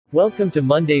Welcome to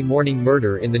Monday Morning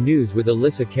Murder in the News with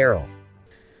Alyssa Carroll.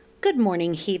 Good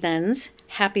morning, heathens.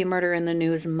 Happy Murder in the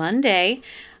News Monday.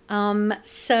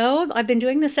 So I've been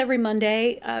doing this every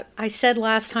Monday. I said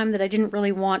last time that I didn't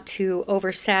really want to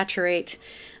oversaturate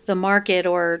the market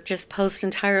or just post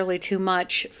entirely too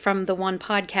much from the one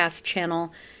podcast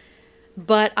channel.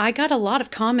 But I got a lot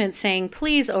of comments saying,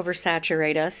 please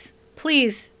oversaturate us.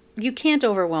 Please, you can't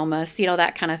overwhelm us,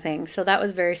 that kind of thing. So that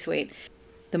was very sweet.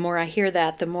 The more I hear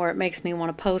that, the more it makes me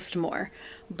want to post more.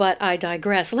 But I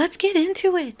digress. Let's get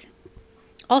into it.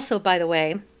 Also, by the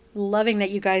way, loving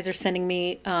that you guys are sending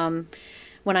me,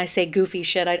 when I say goofy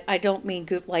shit, I don't mean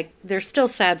goof, like there's still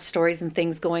sad stories and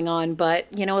things going on, but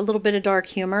a little bit of dark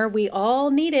humor. We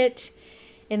all need it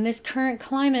in this current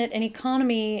climate and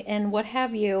economy and what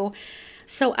have you.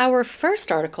 So our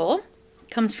first article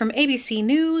comes from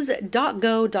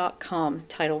abcnews.go.com.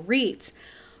 Title reads,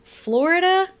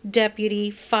 Florida deputy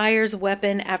fires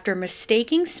weapon after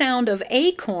mistaking sound of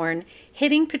acorn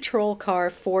hitting patrol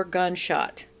car for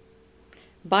gunshot.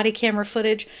 Body camera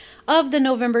footage of the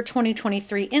November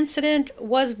 2023 incident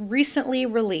was recently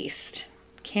released.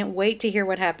 Can't wait to hear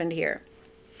what happened here.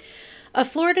 A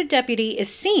Florida deputy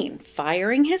is seen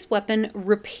firing his weapon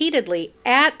repeatedly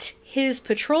at his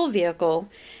patrol vehicle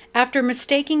after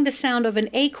mistaking the sound of an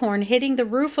acorn hitting the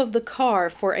roof of the car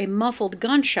for a muffled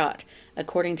gunshot,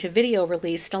 according to video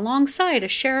released alongside a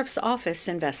sheriff's office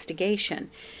investigation.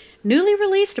 Newly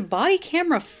released body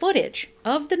camera footage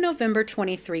of the November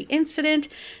 23 incident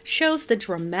shows the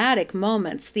dramatic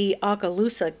moments the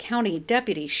Okaloosa County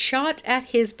deputy shot at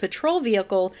his patrol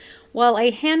vehicle while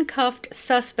a handcuffed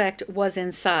suspect was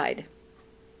inside.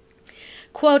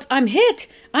 Quote, I'm hit!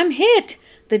 I'm hit!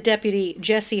 The deputy,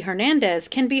 Jesse Hernandez,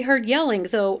 can be heard yelling,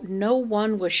 though no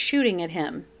one was shooting at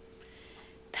him.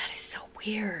 That is so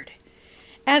weird.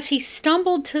 As he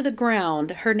stumbled to the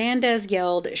ground, Hernandez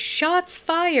yelled, "Shots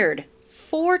fired!"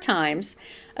 4 times,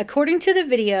 according to the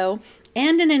video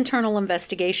and an internal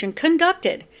investigation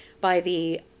conducted by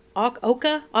the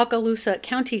Okaloosa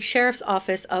County Sheriff's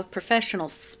Office of Professional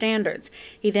Standards.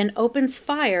 He then opens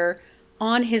fire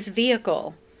on his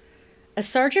vehicle. A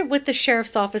sergeant with the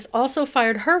sheriff's office also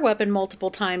fired her weapon multiple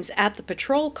times at the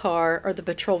patrol car or the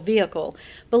patrol vehicle,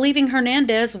 believing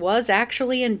Hernandez was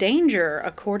actually in danger,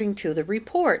 according to the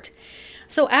report.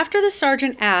 So after the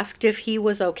sergeant asked if he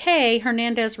was okay,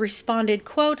 Hernandez responded,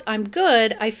 quote, I'm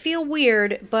good, I feel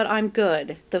weird, but I'm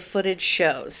good, the footage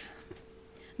shows.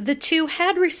 The two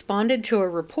had responded to a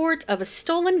report of a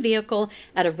stolen vehicle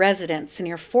at a residence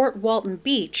near Fort Walton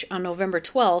Beach on November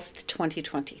 12,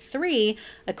 2023,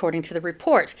 according to the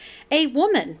report. A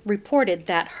woman reported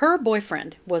that her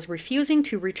boyfriend was refusing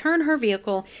to return her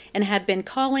vehicle and had been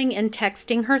calling and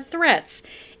texting her threats,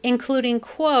 including,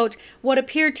 quote, what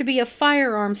appeared to be a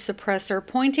firearm suppressor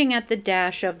pointing at the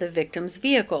dash of the victim's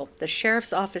vehicle, the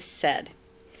sheriff's office said.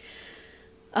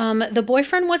 The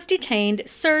boyfriend was detained,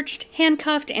 searched,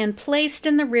 handcuffed, and placed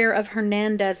in the rear of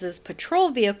Hernandez's patrol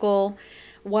vehicle.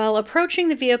 While approaching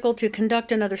the vehicle to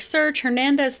conduct another search,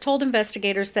 Hernandez told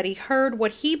investigators that he heard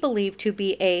what he believed to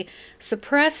be a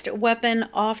suppressed weapon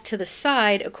off to the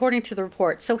side, according to the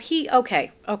report. So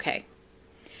okay.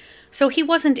 So he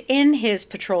wasn't in his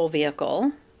patrol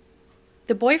vehicle.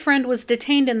 The boyfriend was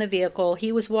detained in the vehicle.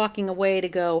 He was walking away to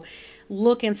go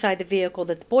look inside the vehicle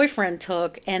that the boyfriend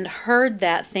took and heard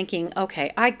that thinking, okay,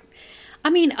 I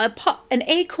mean, an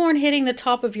acorn hitting the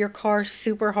top of your car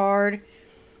super hard,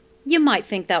 you might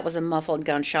think that was a muffled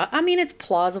gunshot. I mean, it's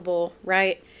plausible,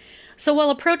 right? So while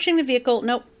approaching the vehicle,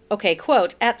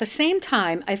 quote, at the same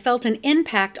time, I felt an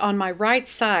impact on my right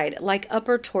side, like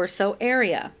upper torso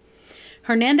area.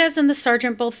 Hernandez and the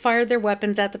sergeant both fired their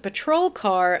weapons at the patrol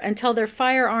car until their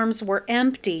firearms were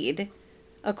emptied,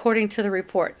 according to the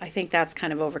report. I think that's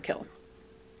kind of overkill.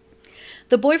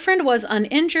 The boyfriend was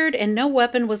uninjured and no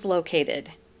weapon was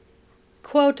located.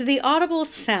 Quote, the audible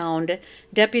sound,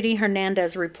 Deputy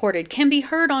Hernandez reported, can be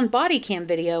heard on body cam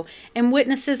video, and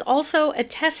witnesses also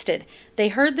attested they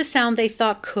heard the sound they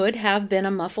thought could have been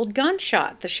a muffled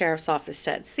gunshot, the sheriff's office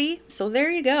said. See? So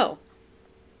there you go.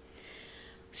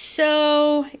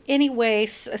 So anyway, a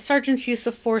sergeant's use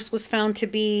of force was found to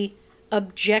be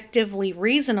objectively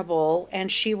reasonable,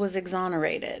 and she was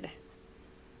exonerated.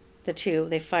 The two,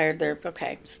 they fired their,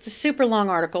 okay, so it's a super long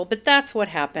article, but that's what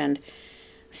happened.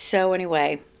 So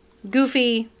anyway,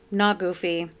 goofy, not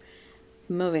goofy,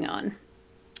 moving on.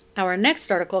 Our next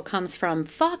article comes from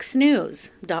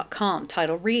foxnews.com.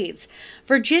 Title reads,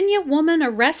 Virginia woman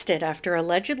arrested after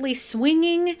allegedly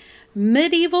swinging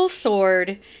medieval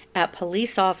sword at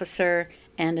police officer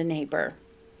and a neighbor.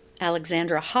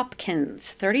 Alexandra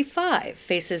Hopkins, 35,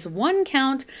 faces 1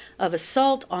 count of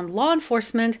assault on law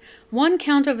enforcement, 1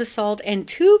 count of assault, and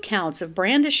 2 counts of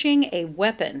brandishing a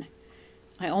weapon.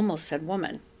 I almost said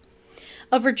woman.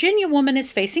 A Virginia woman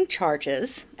is facing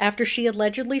charges after she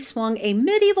allegedly swung a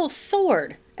medieval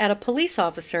sword at a police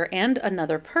officer and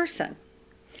another person.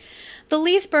 The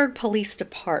Leesburg Police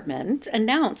Department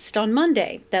announced on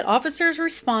Monday that officers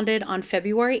responded on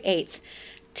February 8th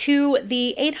to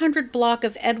the 800 block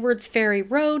of Edwards Ferry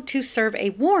Road to serve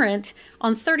a warrant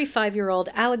on 35-year-old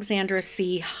Alexandra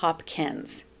C.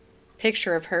 Hopkins.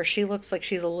 Picture of her, she looks like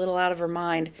she's a little out of her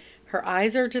mind. Her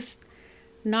eyes are just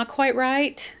not quite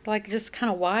right, like just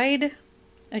kind of wide.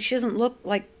 And she doesn't look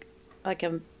like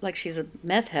she's a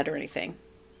meth head or anything.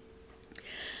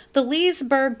 The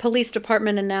Leesburg Police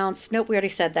Department announced, nope, we already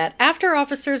said that, after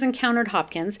officers encountered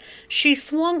Hopkins, she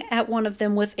swung at one of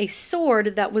them with a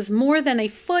sword that was more than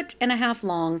 1.5 feet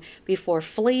long before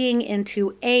fleeing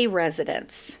into a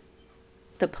residence,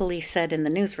 the police said in the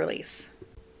news release.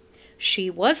 She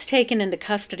was taken into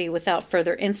custody without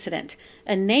further incident.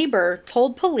 A neighbor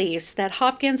told police that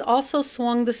Hopkins also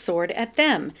swung the sword at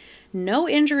them. No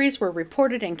injuries were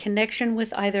reported in connection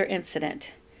with either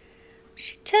incident.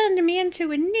 She turned me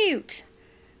into a newt.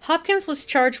 Hopkins was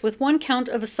charged with 1 count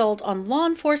of assault on law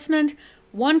enforcement,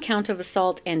 1 count of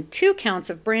assault, and 2 counts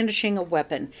of brandishing a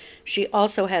weapon. She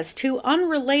also has 2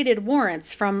 unrelated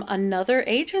warrants from another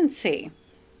agency.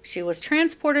 She was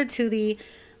transported to the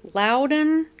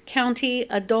Loudoun County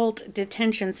Adult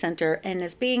Detention Center and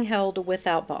is being held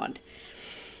without bond.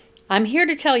 I'm here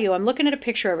to tell you, I'm looking at a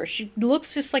picture of her. She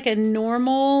looks just like a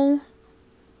normal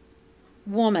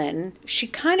woman. She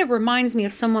kind of reminds me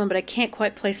of someone, but I can't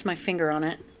quite place my finger on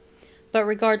it. But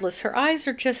regardless, her eyes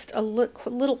are just a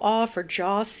little off. Her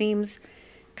jaw seems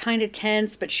kind of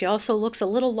tense, but she also looks a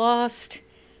little lost.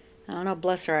 I don't know,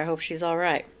 bless her. I hope she's all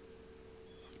right.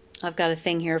 I've got a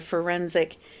thing here,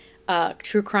 forensic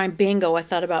true crime bingo. I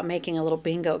thought about making a little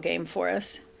bingo game for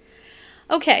us.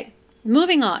 Okay,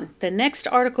 moving on. The next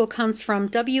article comes from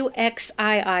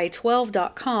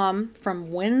WXII12.com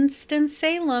from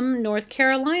Winston-Salem, North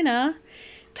Carolina.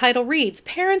 Title reads,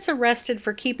 Parents arrested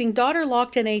for keeping daughter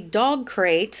locked in a dog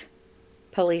crate,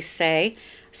 police say.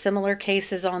 Similar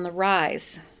cases on the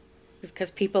rise. It's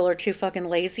because people are too fucking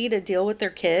lazy to deal with their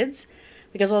kids.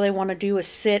 Because all they want to do is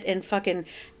sit and fucking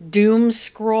doom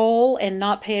scroll and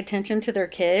not pay attention to their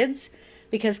kids.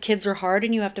 Because kids are hard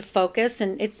and you have to focus,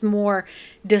 and it's more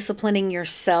disciplining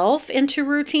yourself into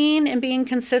routine and being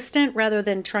consistent rather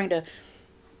than trying to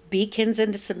beat kids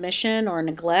into submission or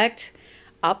neglect.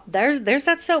 There's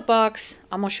that soapbox.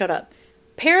 I'm going to shut up.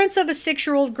 Parents of a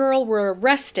 6-year-old girl were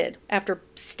arrested after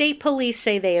state police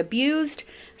say they abused,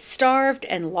 starved,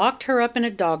 and locked her up in a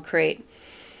dog crate.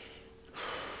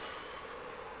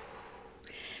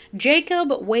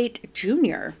 Jacob Waite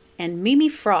Jr. and Mimi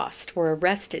Frost were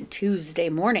arrested Tuesday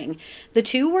morning. The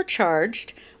two were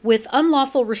charged with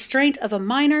unlawful restraint of a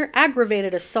minor,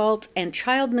 aggravated assault, and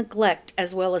child neglect,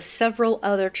 as well as several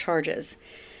other charges.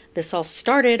 This all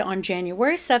started on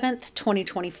January 7th,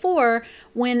 2024,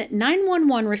 when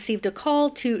 911 received a call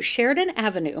to Sheridan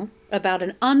Avenue about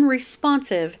an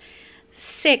unresponsive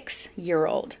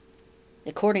 6-year-old.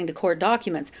 According to court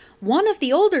documents, one of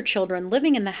the older children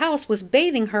living in the house was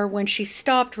bathing her when she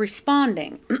stopped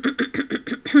responding.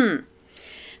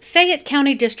 Fayette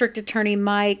County District Attorney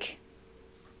Mike,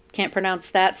 can't pronounce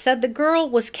that, said the girl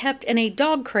was kept in a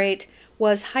dog crate,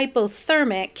 was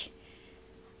hypothermic,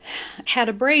 had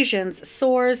abrasions,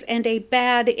 sores, and a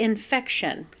bad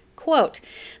infection. Quote,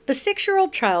 the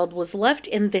 6-year-old child was left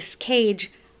in this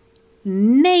cage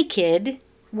naked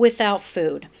without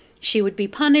food. She would be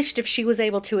punished if she was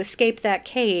able to escape that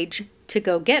cage to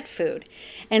go get food.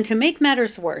 And to make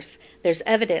matters worse, there's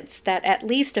evidence that at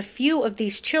least a few of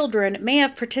these children may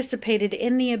have participated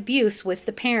in the abuse with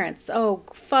the parents. Oh,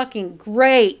 fucking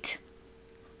great.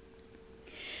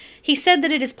 He said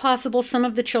that it is possible some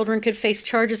of the children could face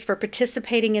charges for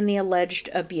participating in the alleged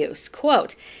abuse.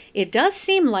 Quote, it does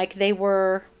seem like they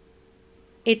were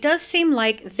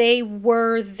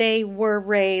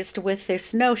raised with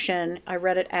this notion, I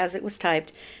read it as it was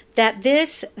typed, that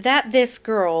this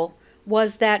girl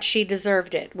was that she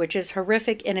deserved it, which is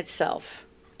horrific in itself.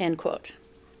 End quote.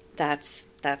 That's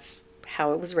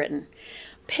how it was written.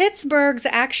 Pittsburgh's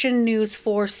Action News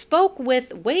 4 spoke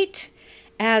with Waite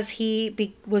as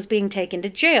he was being taken to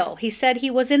jail. He said he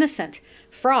was innocent.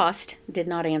 Frost did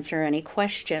not answer any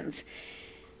questions.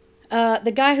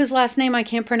 The guy whose last name I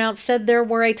can't pronounce said there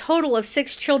were a total of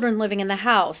 6 children living in the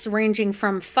house, ranging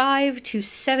from 5 to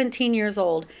 17 years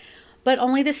old, but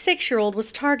only the 6-year-old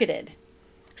was targeted.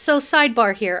 So,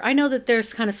 sidebar here. I know that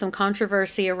there's kind of some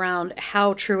controversy around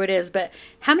how true it is, but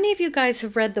how many of you guys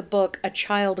have read the book A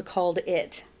Child Called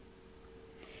It?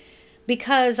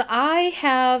 Because I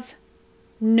have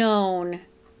known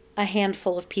a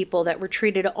handful of people that were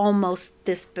treated almost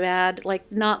this bad,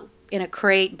 like not in a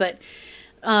crate, but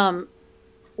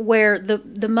where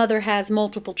the mother has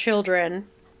multiple children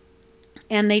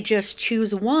and they just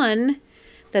choose one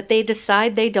that they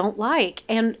decide they don't like.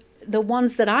 And the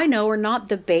ones that I know are not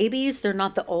the babies, they're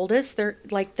not the oldest, they're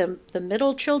like the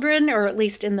middle children, or at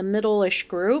least in the middle-ish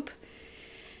group.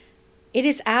 It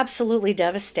is absolutely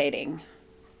devastating.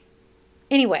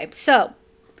 Anyway, so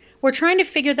we're trying to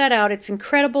figure that out. It's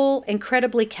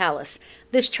incredibly callous.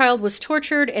 This child was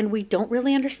tortured, and we don't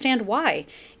really understand why.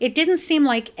 It didn't seem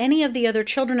like any of the other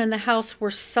children in the house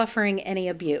were suffering any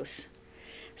abuse.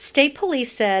 State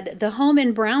police said the home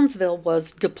in Brownsville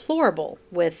was deplorable,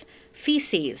 with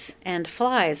feces and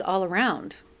flies all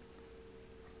around.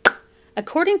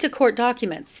 According to court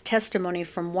documents, testimony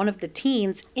from one of the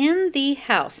teens in the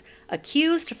house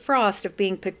accused Frost of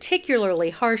being particularly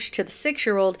harsh to the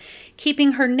 6-year-old,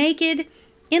 keeping her naked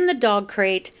in the dog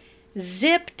crate,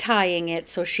 zip tying it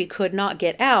so she could not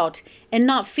get out, and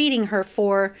not feeding her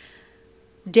for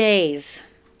days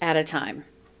at a time.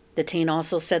 The teen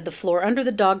also said the floor under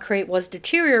the dog crate was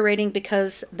deteriorating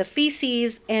because the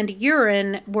feces and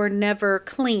urine were never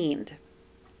cleaned.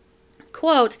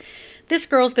 Quote, "This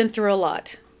girl's been through a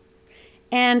lot,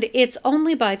 and it's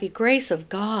only by the grace of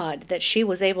God that she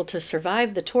was able to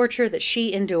survive the torture that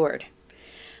she endured."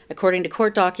 According to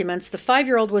court documents, the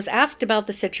 5-year-old was asked about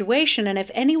the situation and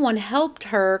if anyone helped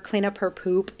her clean up her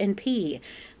poop and pee.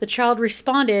 The child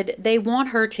responded, "They want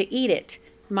her to eat it,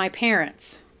 my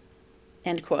parents."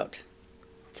 End quote.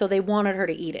 So they wanted her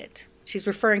to eat it. She's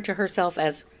referring to herself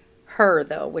as her,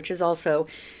 though, which is also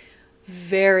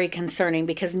very concerning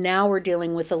because now we're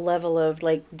dealing with a level of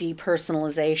like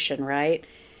depersonalization, right?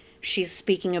 She's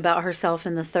speaking about herself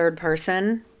in the third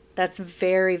person. That's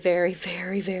very, very,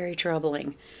 very, very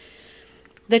troubling.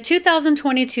 The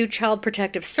 2022 Child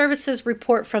Protective Services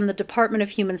report from the Department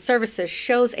of Human Services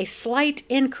shows a slight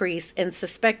increase in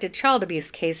suspected child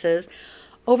abuse cases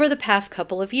over the past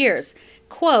couple of years.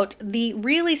 Quote, "The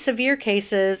really severe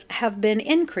cases have been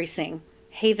increasing,"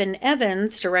 Haven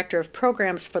Evans, director of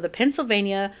programs for the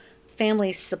Pennsylvania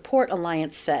Family Support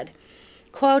Alliance, said.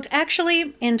 Quote,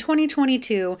 "Actually, in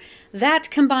 2022, that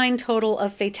combined total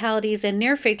of fatalities and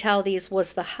near fatalities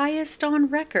was the highest on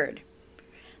record."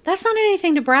 That's not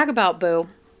anything to brag about, boo.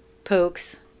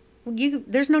 Pooks.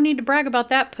 There's no need to brag about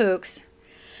that, Pooks.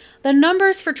 The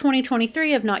numbers for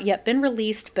 2023 have not yet been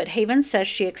released, but Haven says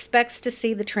she expects to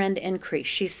see the trend increase.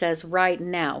 She says right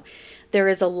now, there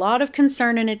is a lot of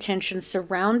concern and attention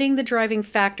surrounding the driving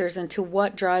factors into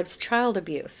what drives child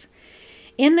abuse.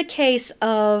 In the case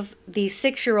of the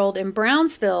 6-year-old in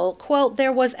Brownsville, quote,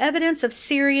 "There was evidence of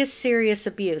serious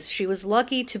abuse. She was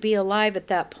lucky to be alive at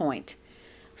that point."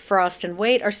 Frost and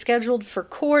Waite are scheduled for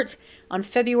court on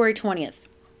February 20th.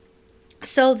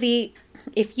 So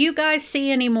if you guys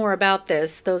see any more about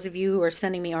this, those of you who are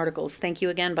sending me articles, thank you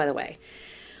again, by the way.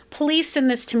 Please send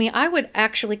this to me. I would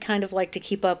actually kind of like to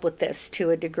keep up with this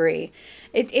to a degree.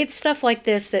 It's stuff like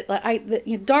this that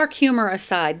dark humor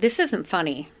aside, this isn't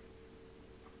funny.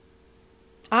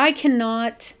 I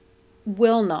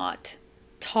will not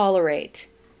tolerate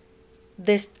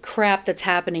this crap that's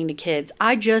happening to kids.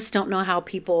 I just don't know how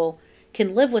people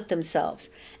can live with themselves.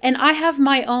 And I have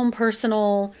my own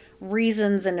personal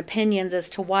reasons and opinions as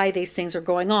to why these things are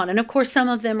going on. And of course, some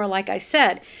of them are, like I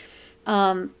said,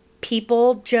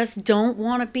 people just don't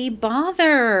want to be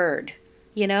bothered,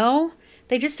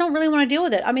 They just don't really want to deal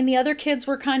with it. I mean, the other kids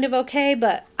were kind of okay,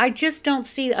 but I just don't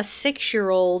see a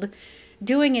 6-year-old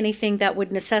doing anything that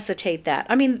would necessitate that.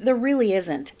 I mean, there really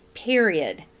isn't,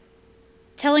 period.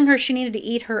 Telling her she needed to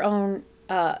eat her own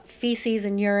feces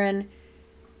and urine,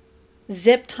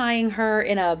 zip tying her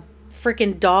in a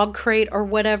freaking dog crate or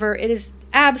whatever. It is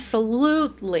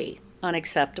absolutely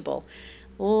unacceptable.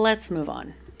 Let's move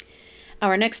on.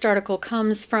 Our next article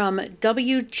comes from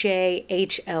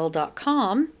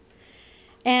WJHL.com,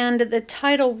 and the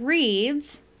title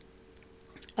reads,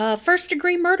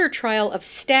 First-degree murder trial of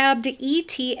stabbed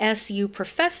ETSU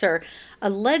professor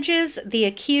alleges the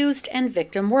accused and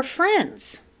victim were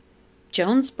friends.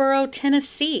 Jonesboro,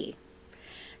 Tennessee.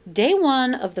 Day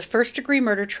 1 of the first-degree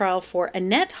murder trial for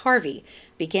Annette Harvey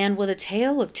began with a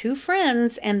tale of 2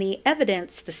 friends and the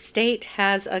evidence the state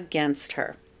has against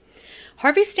her.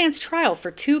 Harvey stands trial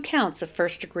for 2 counts of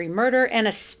first-degree murder and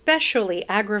especially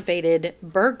aggravated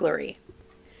burglary.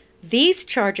 These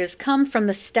charges come from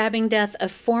the stabbing death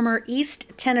of former East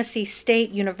Tennessee State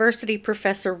University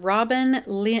professor Robin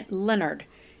Leonard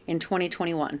in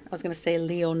 2021. I was going to say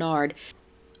Leonard.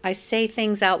 I say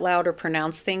things out loud or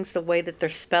pronounce things the way that they're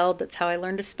spelled. That's how I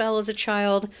learned to spell as a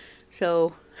child.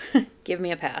 So give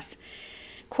me a pass.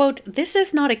 Quote, "This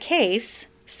is not a case,"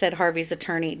 said Harvey's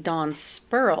attorney Don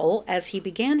Spurl as he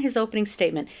began his opening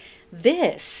statement.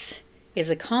 "This is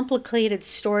a complicated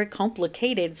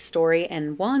story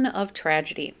and one of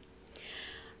tragedy."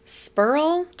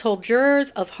 Spurl told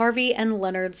jurors of Harvey and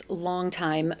Leonard's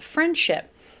longtime friendship.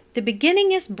 "The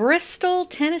beginning is Bristol,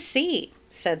 Tennessee,"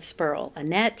 said Spurl.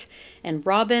 "Annette and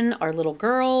Robin are little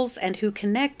girls and who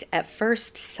connect at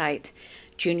first sight.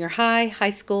 Junior high, high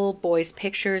school, boys'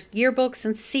 pictures, yearbooks,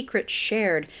 and secrets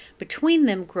shared. Between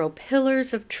them grow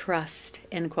pillars of trust,"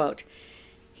 end quote.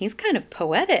 He's kind of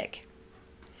poetic.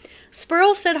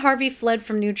 Spurl said Harvey fled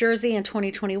from New Jersey in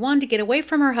 2021 to get away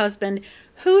from her husband,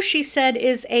 who she said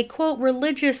is a, quote,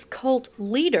 religious cult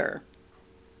leader.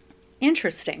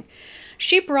 Interesting.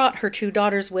 She brought her 2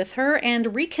 daughters with her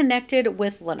and reconnected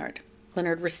with Leonard.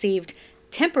 Leonard received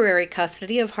temporary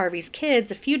custody of Harvey's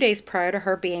kids a few days prior to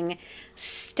her being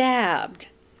stabbed.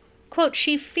 Quote,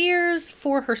 "She fears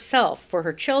for herself, for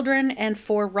her children, and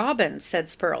for Robin," said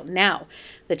Spurl. "Now,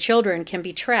 the children can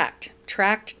be tracked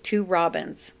to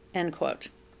Robin's," end quote.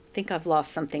 I think I've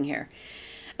lost something here.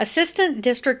 Assistant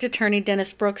District Attorney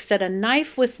Dennis Brooks said a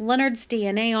knife with Leonard's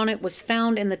DNA on it was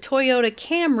found in the Toyota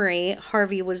Camry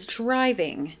Harvey was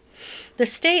driving. The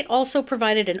state also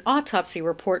provided an autopsy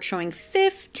report showing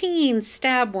 15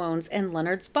 stab wounds in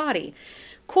Leonard's body.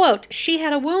 Quote, "She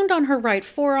had a wound on her right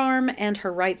forearm and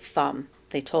her right thumb.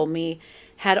 They told me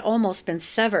had almost been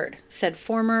severed," said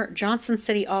former Johnson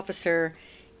City officer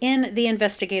in the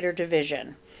investigator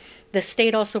division. The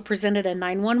state also presented a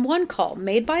 911 call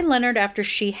made by Leonard after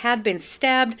she had been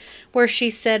stabbed, where she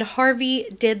said Harvey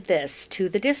did this to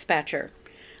the dispatcher.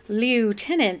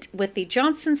 Lieutenant with the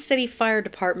Johnson City Fire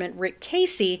Department, Rick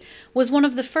Casey, was one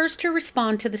of the first to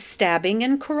respond to the stabbing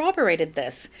and corroborated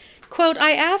this. Quote,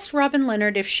 "I asked Robin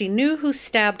Leonard if she knew who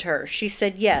stabbed her. She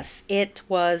said yes, it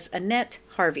was Annette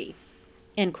Harvey,"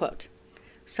 end quote.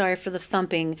 Sorry for the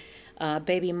thumping.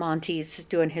 Baby Monty's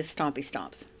doing his stompy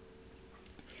stomps.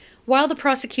 While the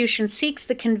prosecution seeks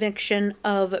the conviction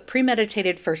of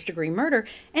premeditated first-degree murder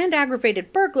and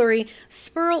aggravated burglary,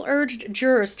 Spurl urged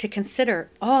jurors to consider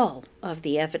all of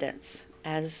the evidence,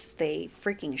 as they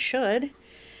freaking should.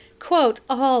 Quote,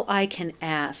 "All I can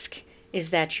ask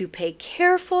is that you pay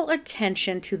careful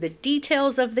attention to the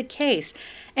details of the case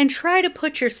and try to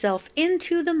put yourself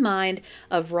into the mind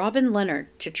of Robin Leonard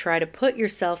to try to put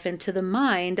yourself into the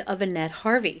mind of Annette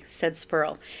Harvey," said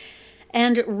Spurl,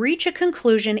 "and reach a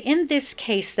conclusion in this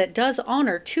case that does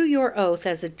honor to your oath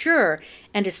as a juror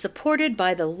and is supported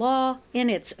by the law in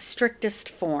its strictest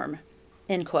form,"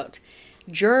 end quote.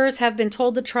 Jurors have been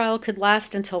told the trial could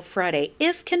last until Friday.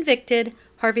 If convicted,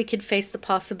 Harvey could face the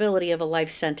possibility of a life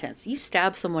sentence. You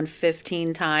stab someone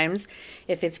 15 times,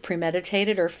 if it's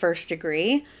premeditated or first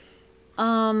degree,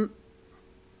 a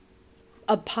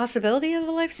possibility of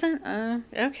a life sentence?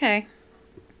 Okay.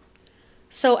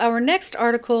 So our next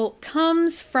article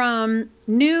comes from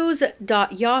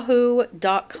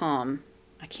news.yahoo.com.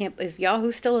 Is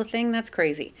Yahoo still a thing? That's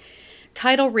crazy.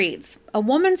 Title reads, "A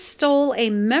woman stole a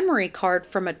memory card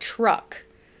from a truck.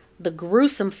 The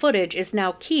gruesome footage is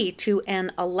now key to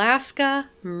an Alaska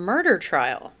murder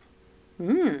trial."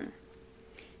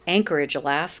 Anchorage,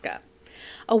 Alaska.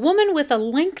 A woman with a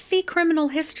lengthy criminal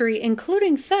history,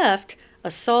 including theft,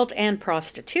 assault, and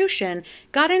prostitution,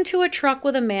 got into a truck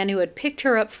with a man who had picked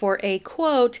her up for a,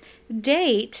 quote,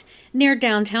 date near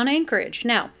downtown Anchorage.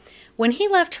 Now, when he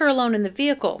left her alone in the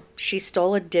vehicle, she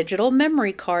stole a digital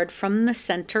memory card from the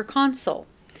center console.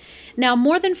 Now,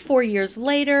 more than 4 years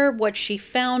later, what she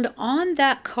found on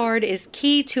that card is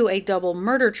key to a double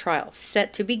murder trial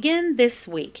set to begin this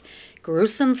week.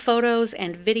 Gruesome photos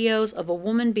and videos of a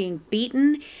woman being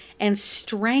beaten and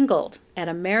strangled at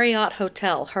a Marriott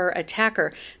hotel, her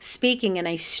attacker speaking in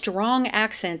a strong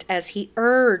accent as he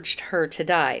urged her to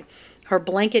die, her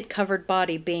blanket-covered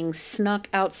body being snuck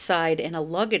outside in a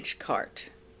luggage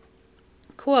cart.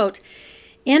 Quote,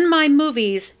 "In my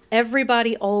movies,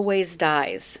 everybody always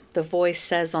dies," the voice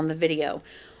says on the video.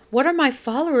 "What are my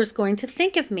followers going to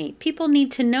think of me? People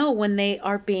need to know when they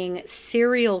are being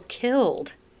serial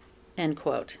killed," end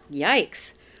quote.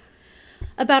 Yikes.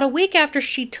 About a week after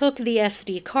she took the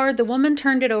SD card, the woman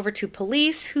turned it over to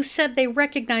police, who said they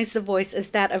recognized the voice as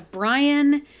that of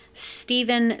Brian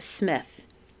Stephen Smith,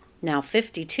 now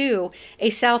 52, a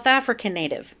South African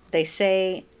native. They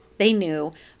say they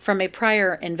knew from a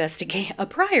prior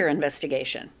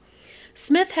investigation.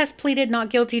 Smith has pleaded not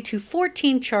guilty to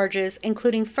 14 charges,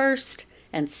 including first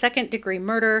and second-degree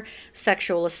murder,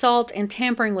 sexual assault, and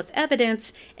tampering with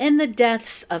evidence in the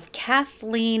deaths of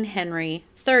Kathleen Henry,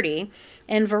 30,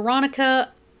 and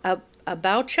Veronica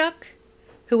Abowchuk,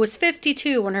 who was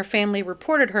 52 when her family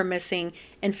reported her missing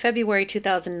in February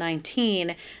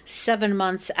 2019, 7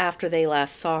 months after they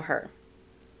last saw her.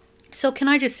 So can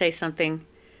I just say something,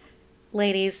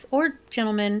 ladies or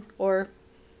gentlemen, or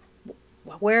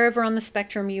wherever on the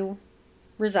spectrum you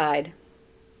reside?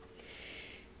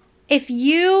 If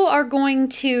you are going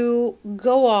to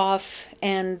go off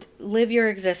and live your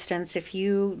existence, if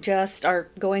you just are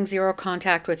going zero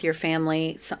contact with your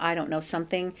family, so I don't know,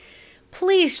 something,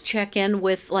 please check in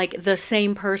with like the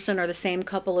same person or the same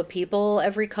couple of people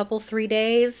every 3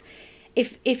 days.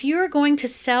 If you're going to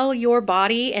sell your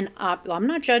body, and I'm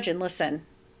not judging, listen,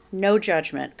 no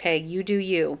judgment, okay? You do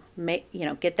you,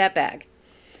 get that bag.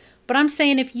 But I'm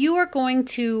saying if you are going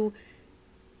to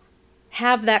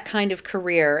have that kind of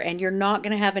career and you're not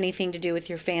going to have anything to do with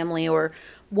your family or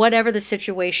whatever the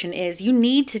situation is, you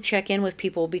need to check in with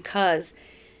people, because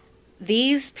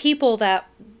these people that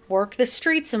work the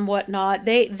streets and whatnot,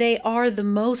 they are the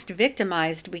most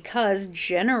victimized, because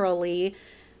generally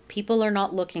people are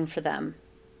not looking for them.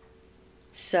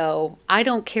 So I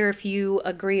don't care if you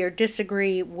agree or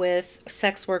disagree with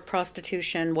sex work,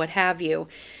 prostitution, what have you.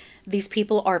 These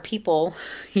people are people,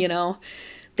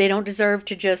 They don't deserve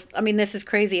to just, this is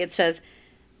crazy. It says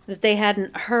that they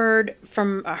hadn't heard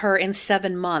from her in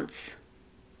 7 months.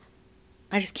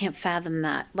 I just can't fathom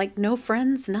that. Like, no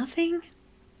friends, nothing?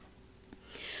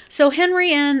 So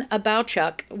Henry and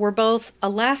Abowchuk were both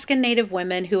Alaskan Native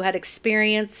women who had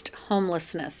experienced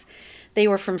homelessness. They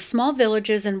were from small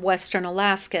villages in western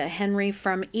Alaska. Henry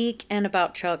from Eek and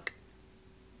Abowchuk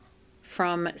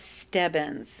from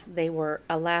Stebbins. They were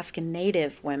Alaskan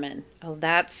Native women. Oh,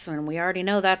 and we already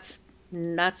know that's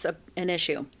an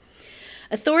issue.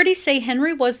 Authorities say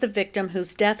Henry was the victim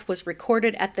whose death was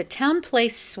recorded at the Town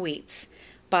Place Suites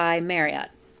by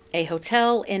Marriott, a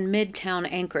hotel in Midtown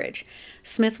Anchorage.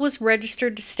 Smith was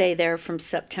registered to stay there from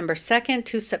September 2nd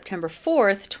to September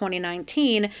 4th,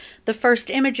 2019. The first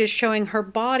images showing her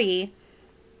body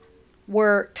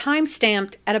were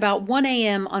time-stamped at about 1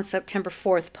 a.m. on September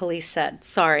 4th, police said.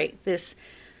 Sorry,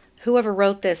 whoever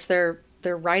wrote this, their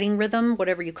writing rhythm,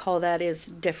 whatever you call that, is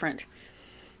different.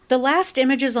 The last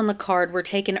images on the card were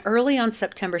taken early on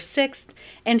September 6th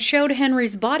and showed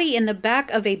Henry's body in the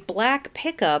back of a black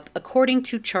pickup, according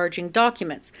to charging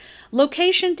documents.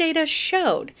 Location data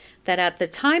showed that at the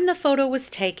time the photo was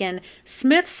taken,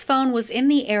 Smith's phone was in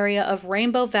the area of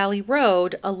Rainbow Valley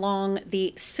Road along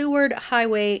the Seward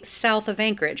Highway south of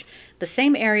Anchorage, the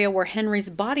same area where Henry's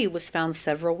body was found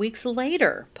several weeks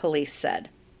later, police said.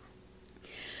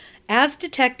 As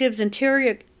detectives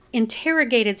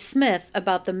interrogated Smith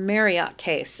about the Marriott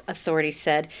case, authorities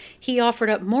said, he offered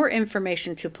up more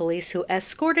information to police, who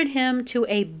escorted him to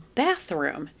a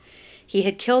bathroom. He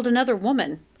had killed another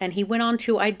woman, and he went on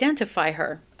to identify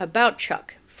her,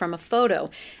 Abowchuk, from a photo,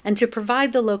 and to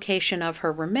provide the location of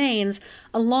her remains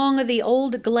along the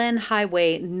Old Glen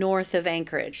Highway north of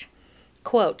Anchorage.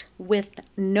 Quote, with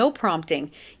no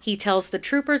prompting, he tells the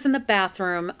troopers in the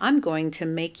bathroom, "I'm going to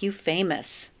make you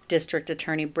famous," District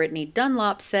Attorney Brittany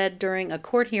Dunlop said during a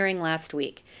court hearing last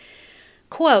week.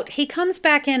 Quote, he comes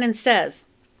back in and says,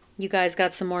 "You guys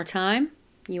got some more time?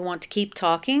 You want to keep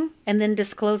talking?" and then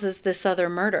discloses this other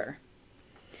murder.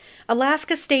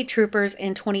 Alaska State Troopers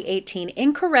in 2018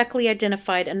 incorrectly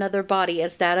identified another body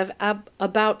as that of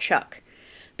Abowchuk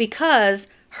because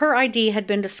her ID had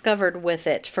been discovered with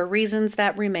it for reasons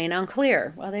that remain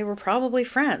unclear. Well, they were probably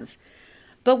friends.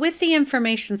 But with the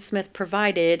information Smith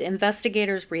provided,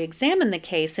 investigators re-examined the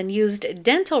case and used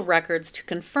dental records to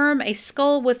confirm a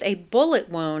skull with a bullet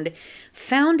wound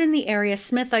found in the area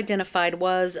Smith identified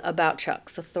was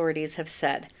Abowchuk's, authorities have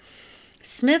said.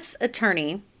 Smith's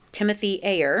attorney, Timothy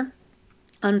Ayer,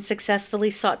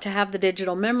 unsuccessfully sought to have the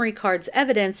digital memory card's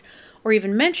evidence or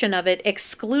even mention of it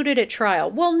excluded at trial.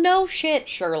 Well, no shit,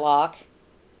 Sherlock.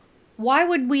 Why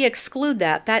would we exclude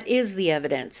that? That is the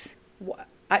evidence.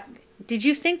 Did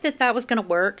you think that was going to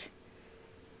work?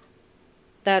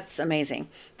 That's amazing.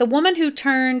 The woman who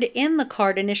turned in the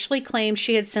card initially claimed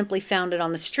she had simply found it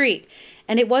on the street,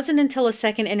 and it wasn't until a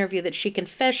second interview that she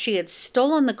confessed she had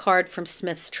stolen the card from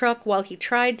Smith's truck while he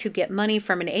tried to get money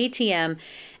from an ATM,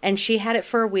 and she had it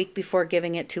for a week before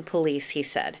giving it to police, he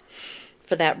said.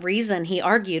 For that reason, he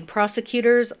argued,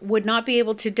 prosecutors would not be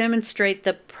able to demonstrate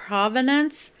the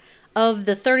provenance of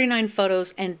the 39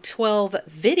 photos and 12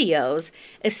 videos,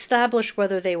 establish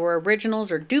whether they were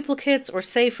originals or duplicates, or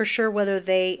say for sure whether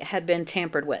they had been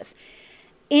tampered with.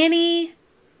 Any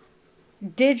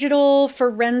digital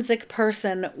forensic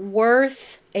person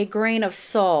worth a grain of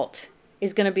salt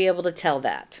is going to be able to tell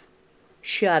that.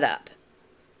 Shut up.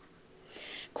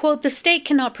 Quote, the state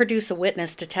cannot produce a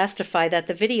witness to testify that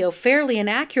the video fairly and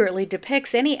accurately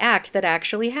depicts any act that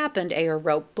actually happened, Ayer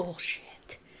wrote.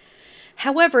 Bullshit.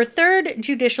 However, 3rd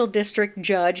Judicial District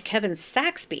Judge Kevin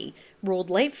Saxby ruled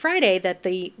late Friday that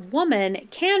the woman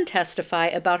can testify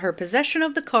about her possession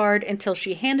of the card until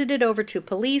she handed it over to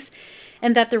police,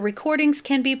 and that the recordings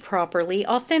can be properly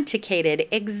authenticated.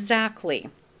 Exactly.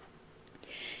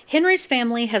 Henry's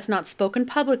family has not spoken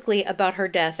publicly about her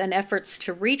death, and efforts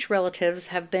to reach relatives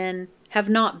have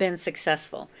not been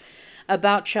successful.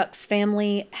 About Chuck's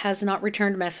family has not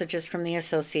returned messages from the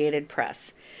Associated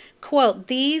Press. Quote,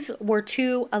 these were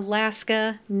 2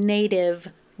 Alaska Native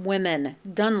women,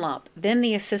 Dunlop, then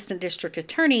the assistant district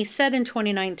attorney, said in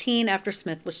 2019 after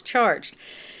Smith was charged.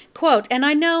 Quote, and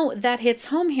I know that hits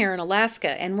home here in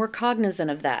Alaska, and we're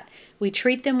cognizant of that. We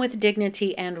treat them with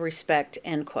dignity and respect,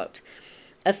 end quote.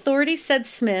 Authorities said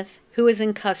Smith, who is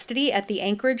in custody at the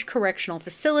Anchorage Correctional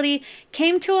Facility,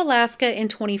 came to Alaska in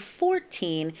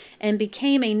 2014 and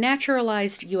became a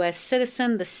naturalized U.S.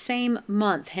 citizen the same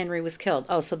month Henry was killed.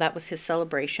 Oh, so that was his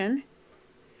celebration?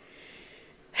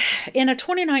 In a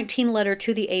 2019 letter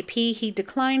to the AP, he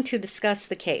declined to discuss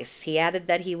the case. He added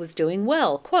that he was doing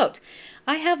well. Quote,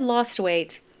 I have lost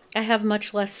weight, I have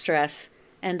much less stress,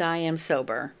 and I am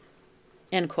sober.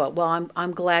 End quote. Well,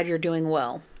 I'm glad you're doing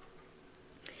well.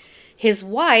 His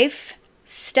wife,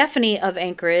 Stephanie of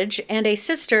Anchorage, and a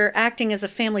sister acting as a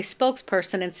family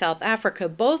spokesperson in South Africa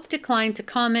both declined to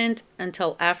comment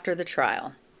until after the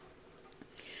trial.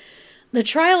 The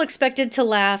trial, expected to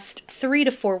last 3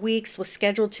 to 4 weeks, was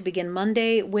scheduled to begin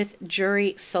Monday with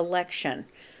jury selection.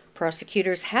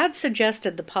 Prosecutors had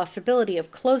suggested the possibility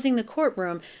of closing the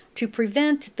courtroom to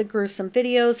prevent the gruesome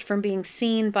videos from being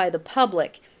seen by the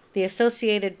public, the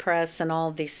Associated Press, and all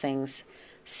of these things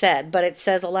said. But it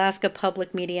says Alaska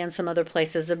Public Media and some other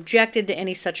places objected to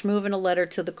any such move in a letter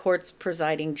to the court's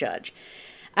presiding judge.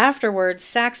 Afterwards,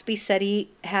 Saxby said he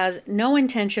has no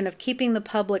intention of keeping the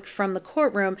public from the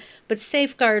courtroom, but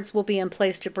safeguards will be in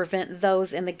place to prevent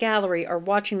those in the gallery or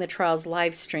watching the trial's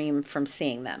live stream from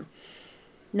seeing them.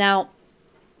 Now,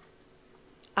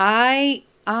 I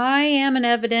am an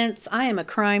evidence. I am a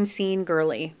crime scene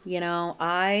girly.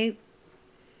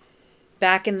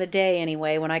 Back in the day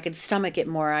anyway, when I could stomach it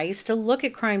more, I used to look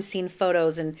at crime scene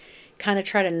photos and kind of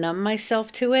try to numb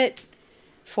myself to it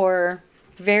for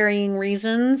varying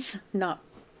reasons. Not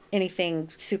anything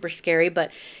super scary, but,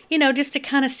 just to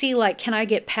kind of see, like, can I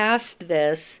get past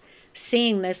this,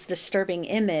 seeing this disturbing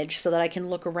image so that I can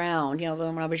look around,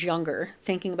 when I was younger,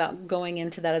 thinking about going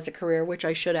into that as a career, which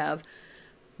I should have,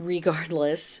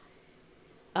 regardless.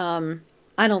 I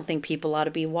don't think people ought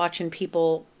to be watching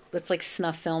people. That's like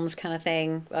snuff films kind of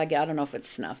thing. I don't know if it's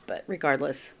snuff, but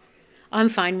regardless, I'm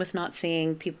fine with not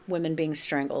seeing women being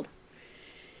strangled.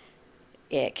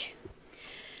 Ick.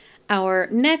 Our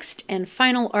next and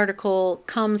final article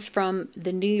comes from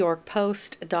the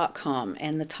NewYorkPost.com,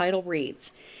 and the title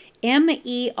reads,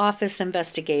 ME office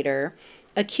investigator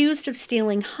accused of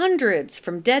stealing hundreds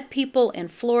from dead people in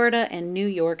Florida and New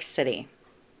York City.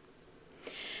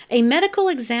 A medical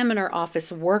examiner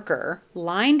office worker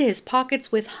lined his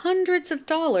pockets with hundreds of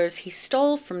dollars he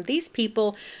stole from these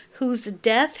people whose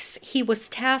deaths he was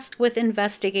tasked with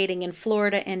investigating in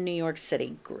Florida and New York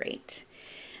City. Great.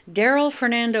 Daryl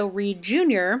Fernando Reed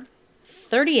Jr.,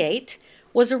 38,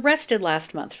 was arrested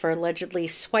last month for allegedly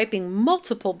swiping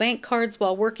multiple bank cards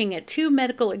while working at 2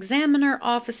 medical examiner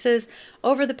offices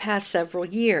over the past several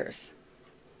years.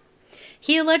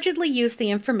 He allegedly used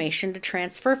the information to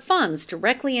transfer funds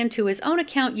directly into his own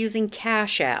account using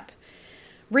Cash App.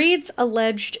 Reed's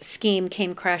alleged scheme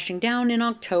came crashing down in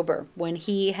October when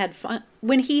he had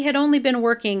only been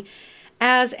working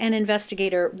as an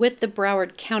investigator with the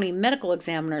Broward County Medical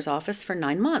Examiner's Office for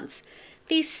 9 months.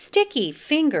 The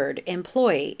sticky-fingered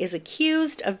employee is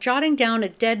accused of jotting down a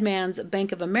dead man's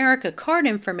Bank of America card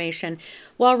information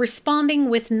while responding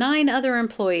with 9 other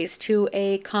employees to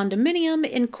a condominium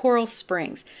in Coral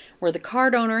Springs, where the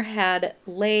card owner had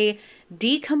lay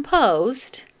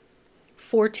decomposed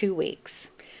for 2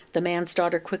 weeks. The man's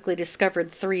daughter quickly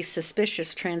discovered 3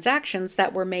 suspicious transactions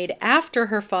that were made after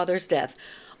her father's death,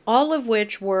 all of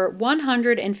which were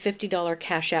 $150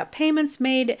 Cash App payments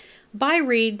made by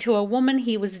Reed to a woman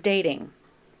he was dating.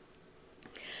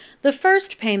 The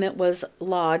first payment was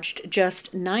lodged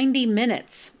just 90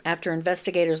 minutes after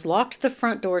investigators locked the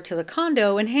front door to the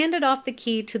condo and handed off the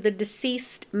key to the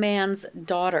deceased man's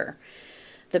daughter.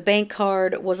 The bank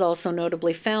card was also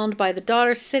notably found by the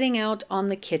daughter sitting out on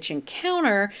the kitchen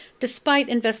counter, despite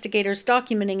investigators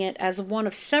documenting it as one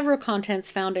of several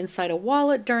contents found inside a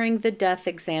wallet during the death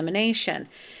examination.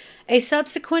 A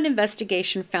subsequent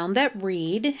investigation found that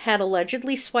Reed had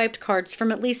allegedly swiped cards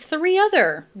from at least 3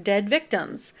 other dead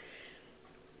victims.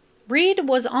 Reed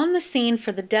was on the scene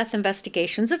for the death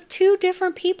investigations of 2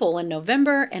 different people in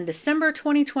November and December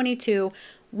 2022,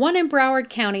 one in Broward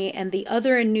County and the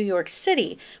other in New York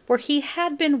City, where he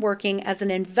had been working as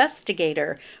an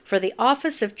investigator for the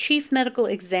Office of Chief Medical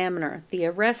Examiner, the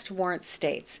arrest warrant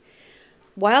states.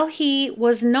 While he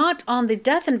was not on the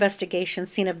death investigation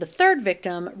scene of the 3rd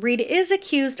victim, Reed is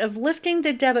accused of lifting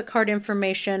the debit card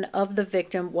information of the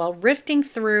victim while rifting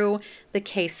through the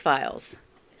case files.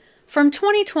 From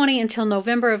 2020 until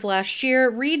November of last year,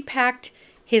 Reed packed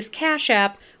his Cash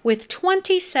App with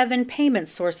 27 payment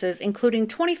sources, including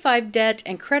 25 debt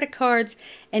and credit cards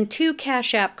and 2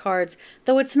 Cash App cards,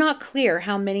 though it's not clear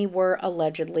how many were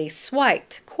allegedly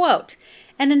swiped. Quote,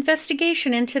 "An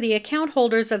investigation into the account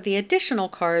holders of the additional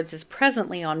cards is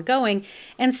presently ongoing,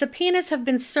 and subpoenas have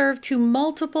been served to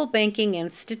multiple banking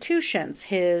institutions,"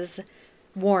 his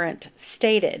warrant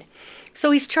stated.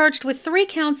 So he's charged with 3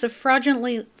 counts of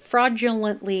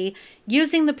fraudulently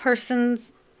using the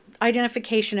person's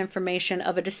identification information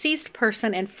of a deceased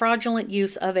person and fraudulent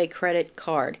use of a credit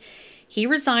card. He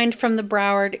resigned from the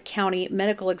Broward County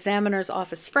Medical Examiner's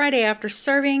Office Friday after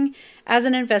serving as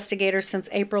an investigator since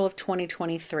April of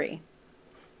 2023.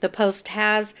 The Post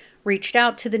has reached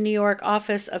out to the New York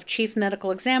Office of Chief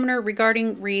Medical Examiner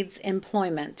regarding Reed's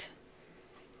employment.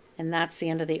 And that's the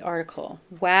end of the article.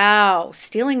 Wow,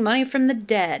 stealing money from the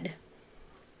dead.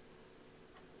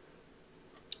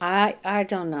 I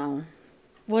don't know.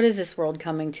 What is this world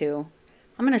coming to?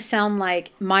 I'm going to sound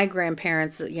like my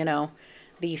grandparents,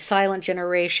 the silent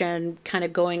generation kind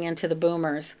of going into the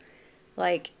boomers.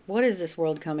 Like, what is this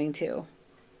world coming to?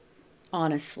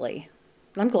 Honestly.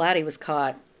 I'm glad he was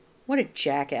caught. What a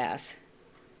jackass.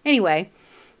 Anyway,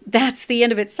 that's the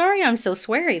end of it. Sorry I'm so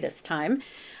sweary this time.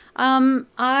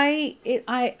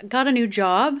 I got a new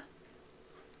job.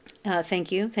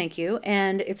 Thank you.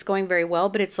 And it's going very well,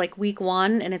 but it's like week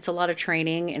 1 and it's a lot of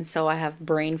training. And so I have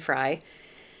brain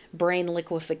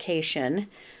liquefaction.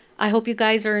 I hope you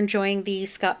guys are enjoying the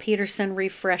Scott Peterson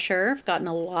refresher. I've gotten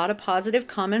a lot of positive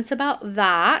comments about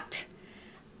that.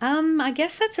 I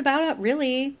guess that's about it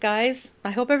really, guys.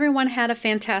 I hope everyone had a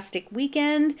fantastic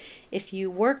weekend. If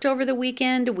you worked over the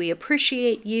weekend, we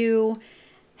appreciate you.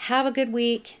 Have a good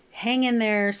week. Hang in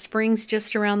there. Spring's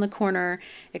just around the corner,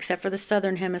 except for the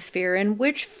southern hemisphere, in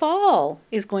which fall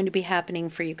is going to be happening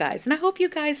for you guys. And I hope you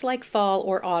guys like fall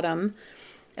or autumn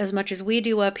as much as we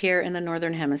do up here in the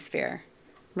northern hemisphere.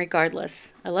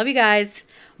 Regardless, I love you guys.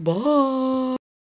 Bye.